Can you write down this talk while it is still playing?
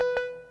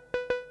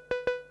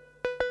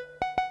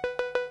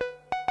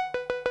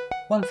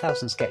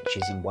1000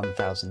 Sketches in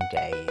 1000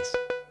 Days.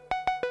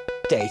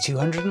 Day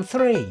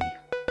 203.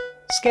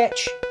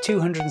 Sketch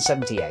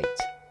 278.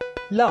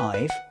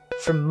 Live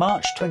from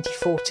March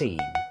 2014.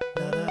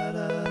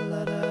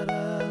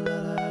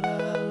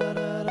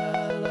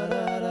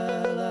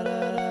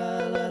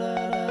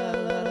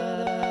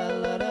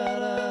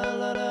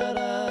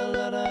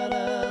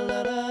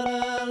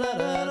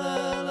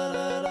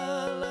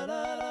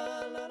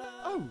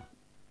 Oh,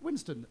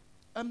 Winston,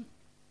 I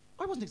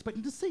wasn't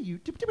expecting to see you.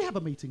 Do we have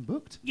a meeting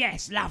booked?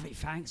 Yes, lovely,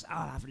 thanks.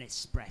 I'll have an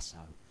espresso.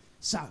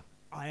 So,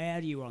 I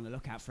heard you were on the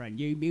lookout for a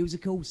new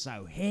musical,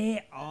 so here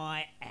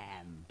I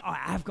am. I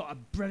have got a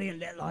brilliant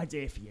little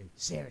idea for you.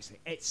 Seriously,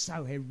 it's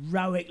so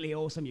heroically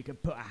awesome. You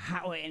could put a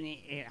hat on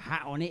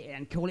it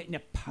and call it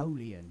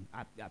Napoleon.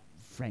 A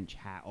French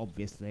hat,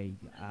 obviously.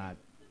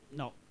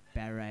 Not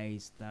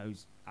berets,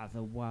 those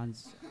other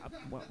ones.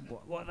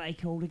 What are they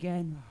called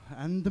again?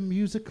 And the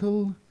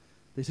musical?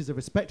 This is a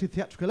respected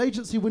theatrical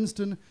agency,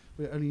 Winston.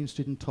 We're only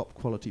interested in top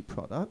quality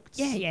products.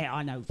 Yeah,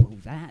 I know all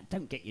that.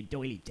 Don't get your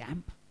doily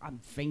damp. I'm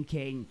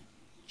thinking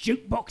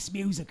jukebox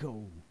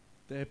musical.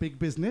 They're big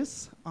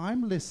business.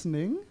 I'm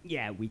listening.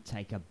 Yeah, we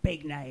take a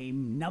big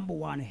name,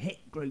 #1 hit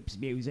group's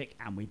music,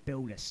 and we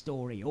build a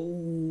story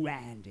all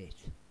round it.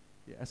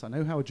 Yes, I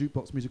know how a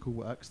jukebox musical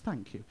works.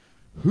 Thank you.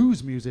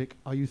 Whose music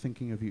are you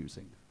thinking of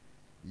using?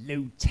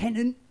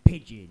 Lieutenant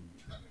Pigeon.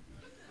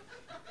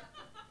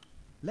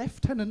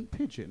 Lieutenant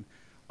Pigeon?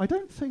 I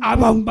don't think...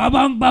 Mouldy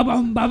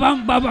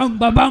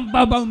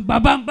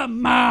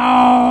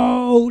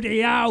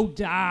old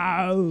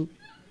dough.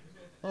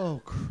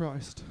 Oh,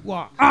 Christ.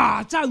 What?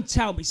 Don't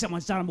tell me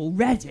someone's done them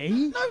already.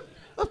 No,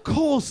 of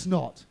course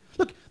not.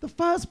 Look, the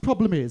first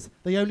problem is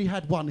they only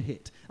had one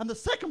hit. And the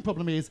second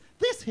problem is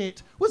this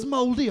hit was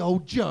Mouldy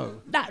Old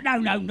Joe. No,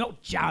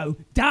 not Joe.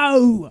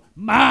 Dough.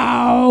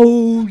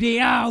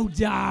 Mouldy old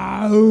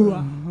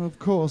dough. Of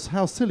course,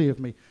 how silly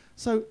of me.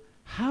 So,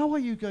 how are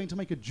you going to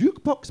make a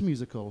jukebox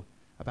musical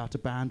about a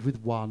band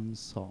with one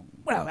song?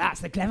 Well, that's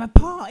the clever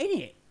part,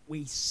 isn't it?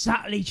 We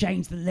subtly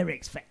change the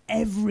lyrics for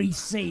every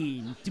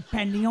scene,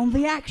 depending on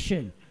the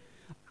action.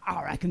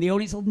 I reckon the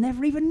audience will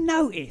never even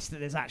notice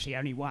that there's actually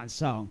only one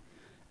song.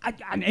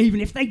 And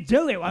even if they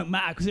do, it won't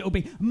matter, because it'll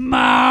be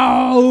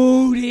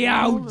Mouldy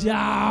Old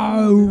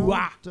Dough.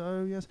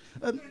 Dough, yes.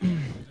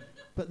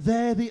 But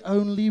they're the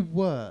only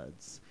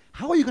words.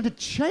 How are you going to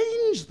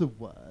change the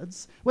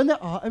words when there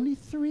are only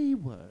 3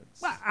 words?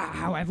 Well,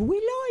 however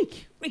we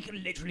like. We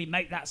can literally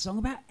make that song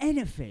about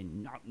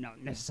anything,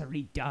 not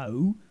necessarily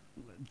dough,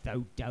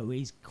 though dough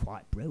is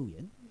quite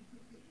brilliant.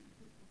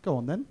 Go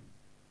on, then.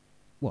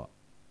 What?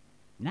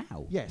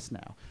 Now? Yes,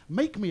 now.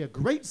 Make me a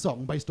great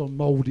song based on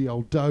Mouldy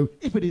Old Dough,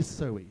 if it is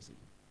so easy.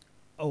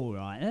 All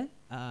right, then.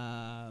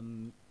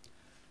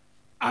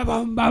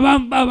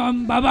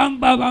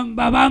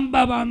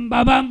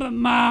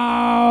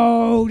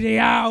 Mouldy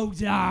old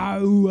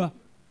dough.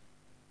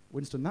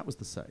 Winston, that was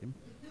the same.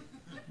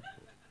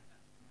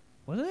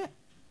 Was it?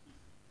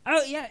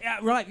 Oh, yeah,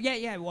 right.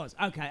 Yeah, it was.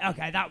 Okay.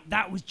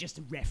 That was just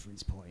a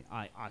reference point.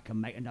 I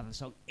can make another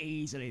song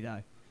easily,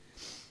 though.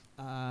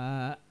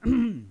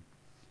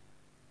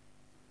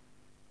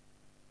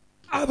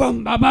 It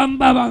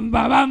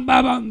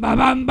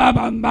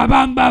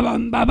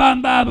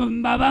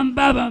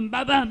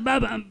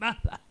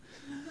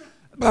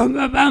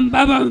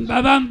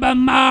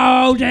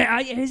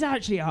is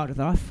actually harder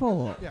than I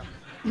thought. Yeah.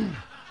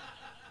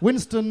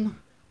 Winston,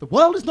 the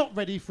world is not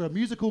ready for a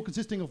musical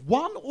consisting of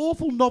one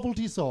awful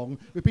novelty song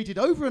repeated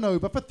over and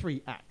over for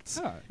 3 acts.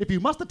 Oh. If you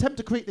must attempt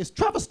to create this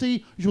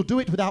travesty, you shall do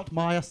it without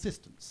my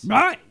assistance.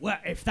 Right, well,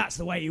 if that's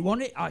the way you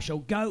want it, I shall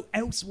go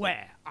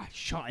elsewhere. I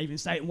shan't even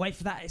stay and wait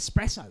for that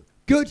espresso.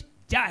 Good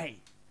day.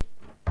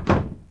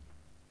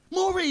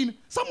 Maureen,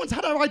 someone's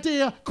had our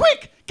idea.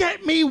 Quick,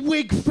 get me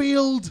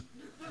Wigfield.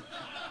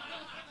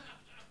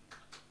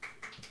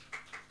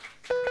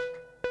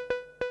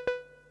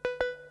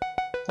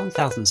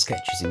 "1000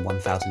 Sketches in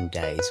 1000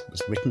 Days"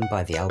 was written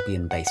by the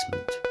Albion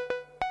Basement.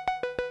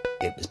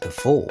 It was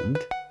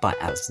performed by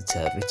Alistair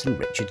Turvitt and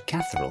Richard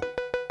Catherall.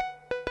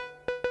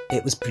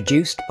 It was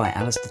produced by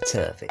Alistair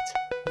Turvitt.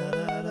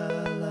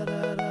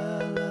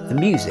 The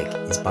music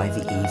is by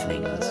The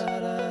Evenings.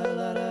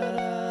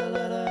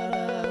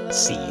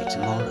 See you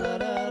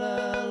tomorrow.